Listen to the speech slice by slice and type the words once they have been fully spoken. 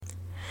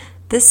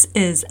This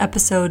is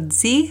episode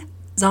Z,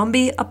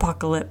 Zombie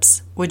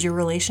Apocalypse. Would your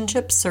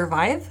relationship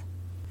survive?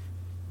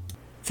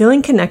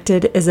 Feeling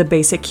connected is a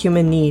basic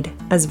human need,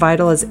 as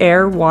vital as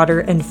air, water,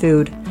 and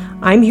food.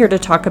 I'm here to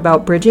talk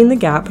about bridging the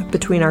gap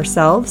between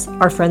ourselves,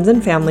 our friends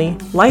and family,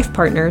 life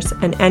partners,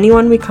 and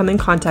anyone we come in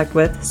contact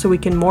with so we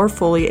can more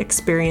fully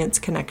experience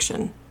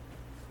connection.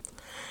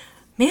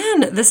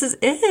 Man, this is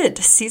it.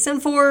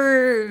 Season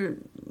 4,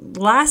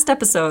 last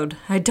episode.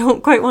 I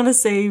don't quite want to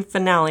say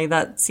finale.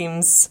 That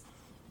seems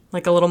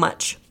like a little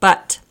much.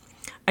 But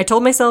I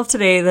told myself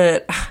today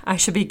that I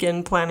should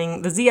begin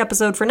planning the Z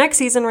episode for next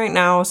season right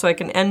now so I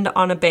can end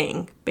on a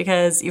bang.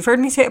 Because you've heard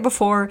me say it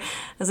before,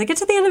 as I get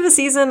to the end of a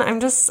season,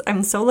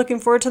 I'm so looking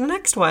forward to the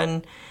next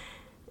one.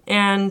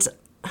 And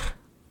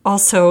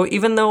also,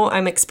 even though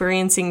I'm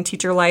experiencing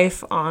teacher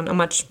life on a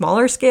much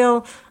smaller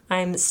scale,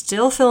 I'm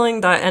still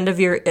feeling that end of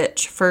year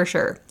itch for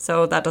sure.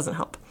 So that doesn't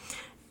help.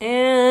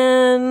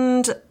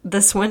 And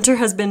this winter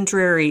has been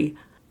dreary.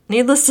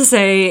 Needless to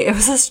say, it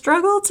was a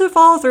struggle to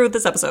follow through with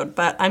this episode,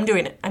 but I'm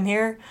doing it. I'm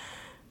here.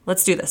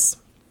 Let's do this.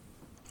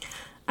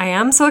 I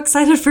am so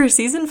excited for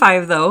season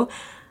 5, though.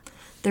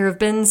 There have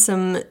been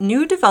some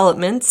new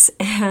developments,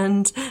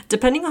 and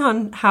depending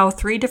on how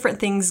 3 different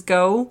things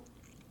go,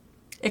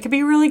 it could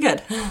be really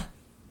good.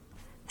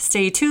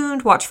 Stay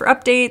tuned, watch for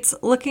updates,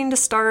 looking to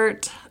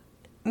start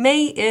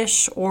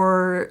May-ish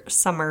or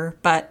summer,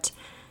 but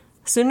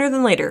sooner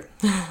than later.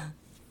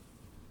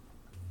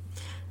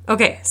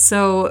 Okay,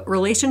 so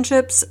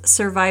relationships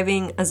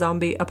surviving a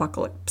zombie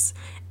apocalypse.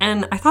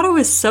 And I thought I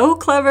was so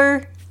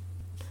clever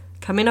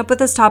coming up with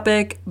this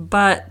topic,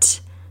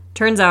 but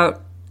turns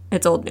out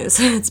it's old news.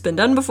 It's been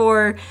done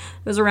before. It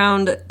was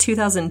around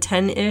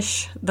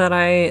 2010-ish that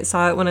I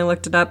saw it when I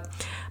looked it up.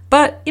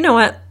 But you know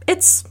what?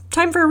 It's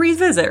time for a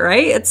revisit,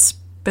 right? It's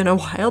been a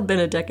while, been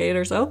a decade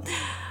or so.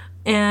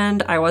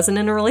 And I wasn't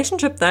in a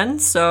relationship then,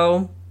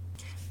 so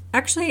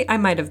actually I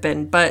might have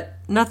been, but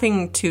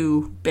nothing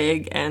too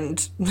big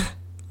and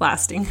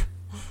lasting.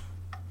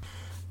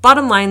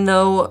 Bottom line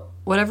though,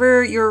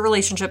 whatever your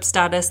relationship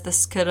status,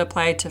 this could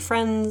apply to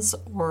friends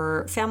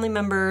or family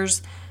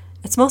members.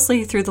 It's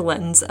mostly through the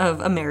lens of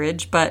a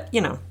marriage, but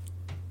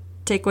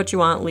take what you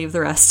want, leave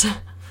the rest.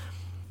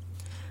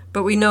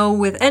 But we know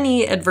with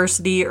any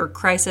adversity or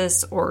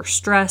crisis or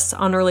stress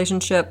on a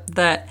relationship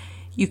that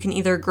you can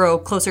either grow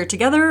closer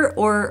together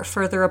or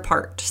further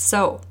apart.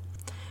 So,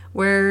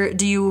 where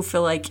do you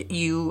feel like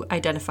you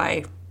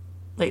identify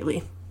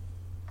lately?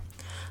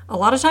 A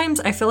lot of times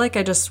I feel like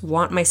I just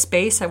want my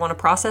space. I want to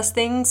process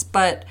things.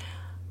 But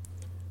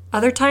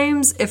other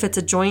times, if it's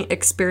a joint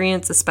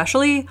experience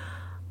especially,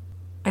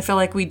 I feel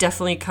like we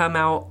definitely come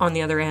out on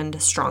the other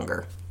end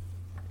stronger.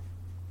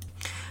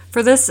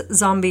 For this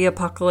zombie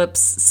apocalypse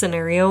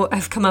scenario,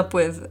 I've come up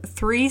with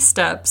 3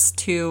 steps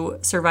to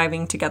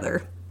surviving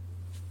together.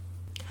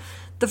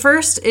 The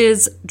first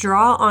is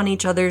draw on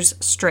each other's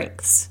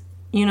strengths.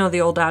 You know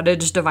the old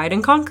adage, divide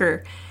and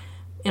conquer.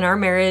 In our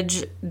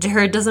marriage,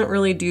 Jared doesn't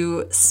really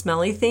do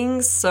smelly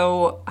things,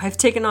 so I've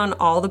taken on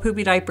all the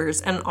poopy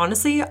diapers. And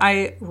honestly,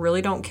 I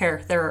really don't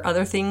care. There are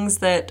other things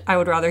that I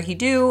would rather he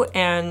do,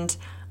 and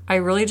I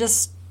really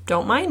just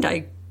don't mind.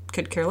 I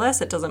could care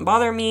less. It doesn't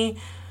bother me.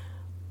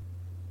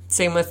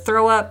 Same with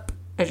throw up.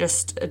 It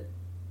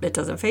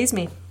doesn't faze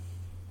me.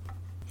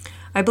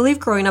 I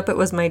believe growing up it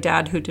was my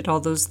dad who did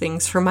all those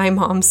things for my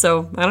mom,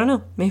 so I don't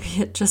know. Maybe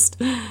it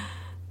just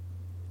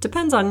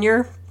depends on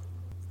your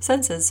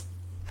senses.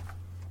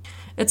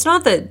 It's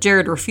not that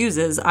Jared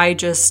refuses. I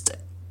just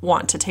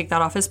want to take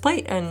that off his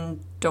plate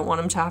and don't want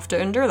him to have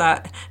to endure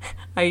that.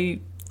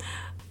 I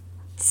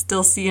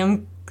still see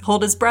him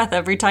hold his breath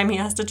every time he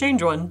has to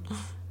change one.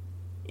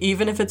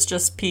 Even if it's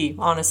just pee,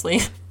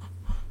 honestly.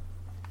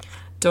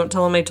 Don't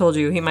tell him I told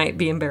you. He might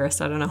be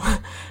embarrassed. I don't know.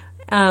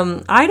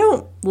 I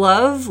don't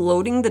love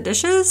loading the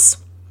dishes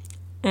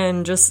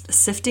and just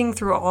sifting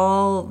through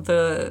all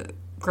the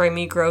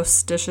grimy,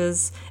 gross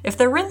dishes. If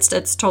they're rinsed,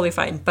 it's totally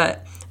fine.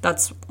 But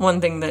that's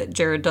one thing that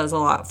Jared does a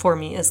lot for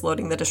me is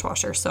loading the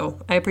dishwasher. So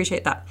I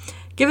appreciate that.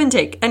 Give and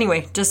take.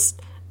 Anyway, just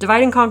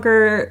divide and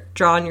conquer,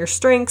 draw on your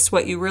strengths,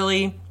 what you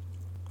really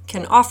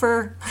can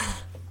offer.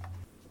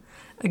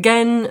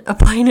 Again,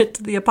 applying it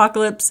to the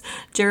apocalypse,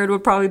 Jared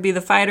would probably be the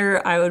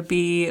fighter. I would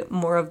be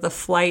more of the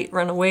flight,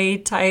 runaway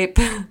type.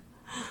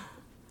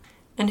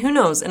 And who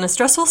knows, in a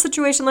stressful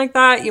situation like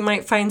that, you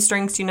might find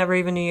strengths you never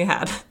even knew you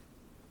had.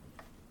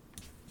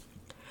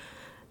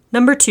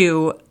 Number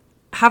 2,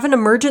 have an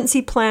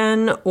emergency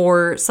plan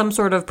or some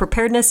sort of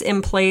preparedness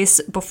in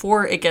place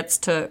before it gets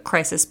to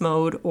crisis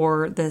mode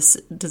or this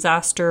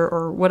disaster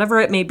or whatever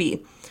it may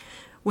be.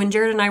 When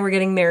Jared and I were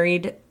getting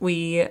married,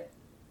 we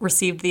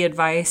received the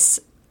advice,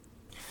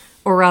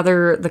 or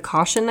rather the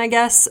caution, I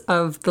guess,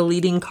 of the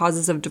leading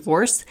causes of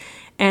divorce.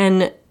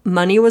 And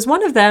money was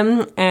one of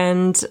them,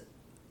 and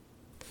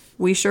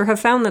we sure have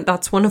found that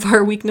that's one of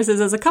our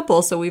weaknesses as a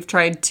couple. So we've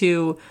tried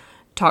to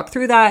talk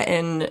through that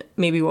and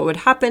maybe what would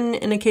happen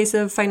in a case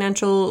of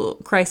financial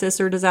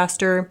crisis or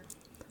disaster.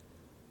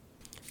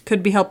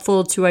 Could be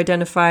helpful to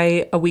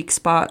identify a weak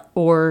spot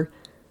or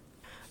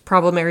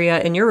problem area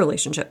in your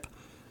relationship.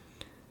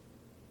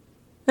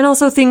 And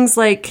also things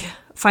like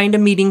find a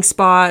meeting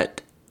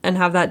spot and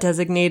have that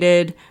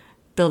designated,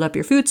 build up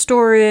your food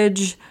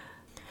storage,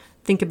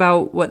 think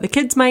about what the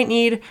kids might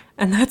need.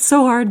 And that's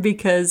so hard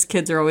because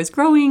kids are always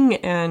growing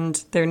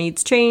and their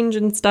needs change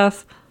and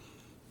stuff.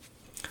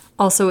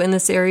 Also in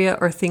this area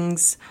are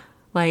things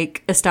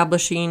like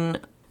establishing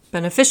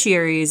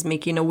beneficiaries,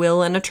 making a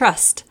will and a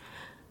trust.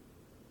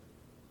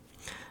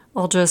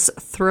 I'll just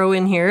throw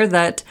in here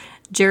that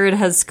Jared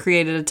has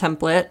created a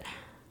template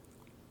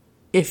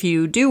if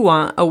you do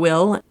want a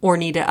will or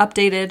need it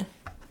updated.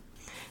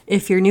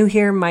 If you're new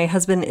here, my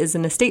husband is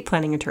an estate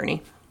planning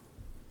attorney.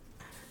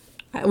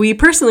 We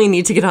personally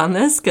need to get on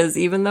this because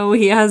even though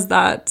he has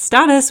that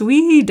status,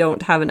 we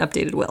don't have an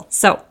updated will.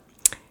 So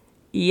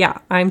yeah,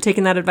 I'm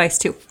taking that advice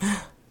too.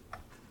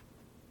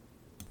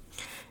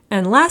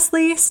 And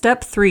lastly,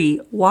 step 3,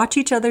 watch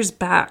each other's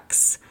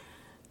backs.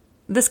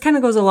 This kind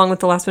of goes along with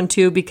the last one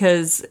too,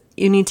 because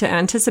you need to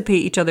anticipate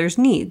each other's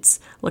needs.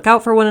 Look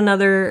out for one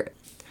another,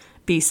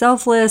 be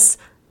selfless,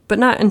 but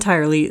not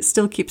entirely.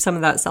 Still keep some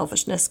of that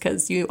selfishness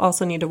because you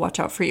also need to watch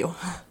out for you.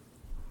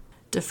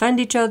 Defend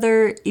each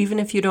other, even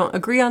if you don't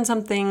agree on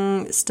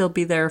something, still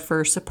be there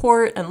for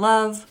support and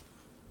love.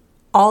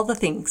 All the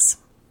things.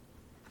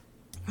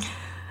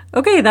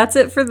 Okay, that's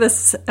it for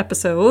this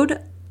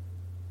episode.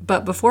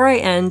 But before I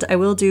end, I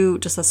will do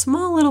just a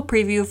small little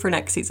preview for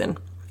next season.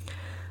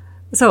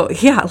 So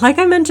yeah, like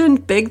I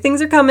mentioned, big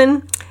things are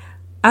coming.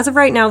 As of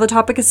right now, the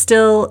topic is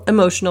still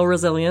emotional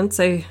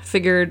resilience. I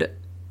figured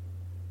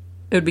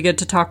it would be good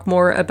to talk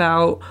more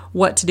about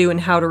what to do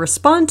and how to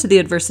respond to the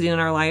adversity in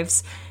our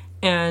lives.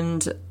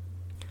 And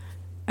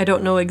I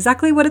don't know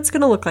exactly what it's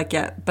going to look like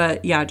yet,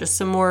 but yeah, just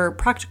some more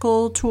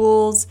practical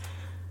tools,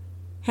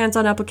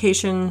 hands-on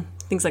application,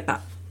 things like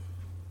that.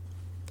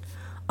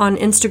 On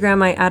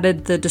Instagram, I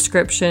added the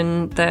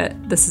description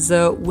that this is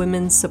a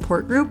women's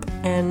support group,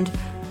 and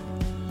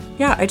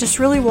yeah, I just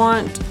really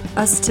want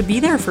us to be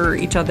there for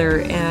each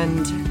other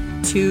and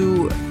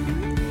to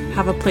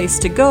have a place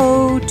to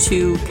go,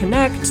 to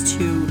connect,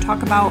 to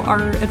talk about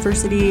our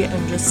adversity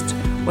and just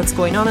what's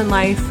going on in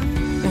life.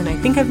 And I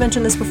think I've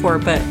mentioned this before,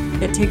 but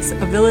it takes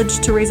a village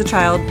to raise a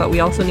child, but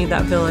we also need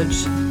that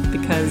village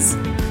because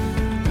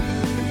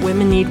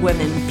women need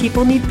women.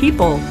 People need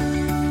people.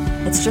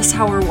 It's just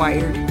how we're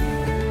wired.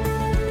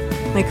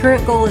 My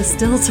current goal is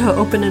still to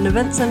open an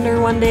event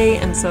center one day,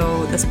 and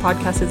so this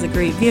podcast is a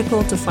great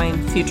vehicle to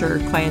find future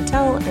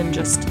clientele and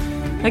just,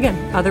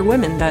 again, other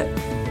women that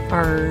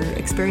are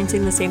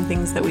experiencing the same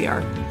things that we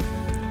are,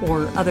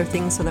 or other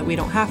things so that we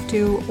don't have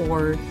to,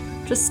 or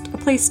just a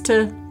place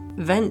to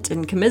vent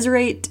and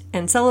commiserate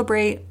and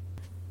celebrate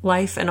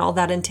life and all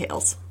that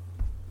entails.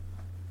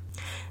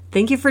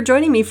 Thank you for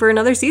joining me for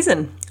another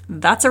season.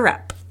 That's a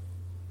wrap.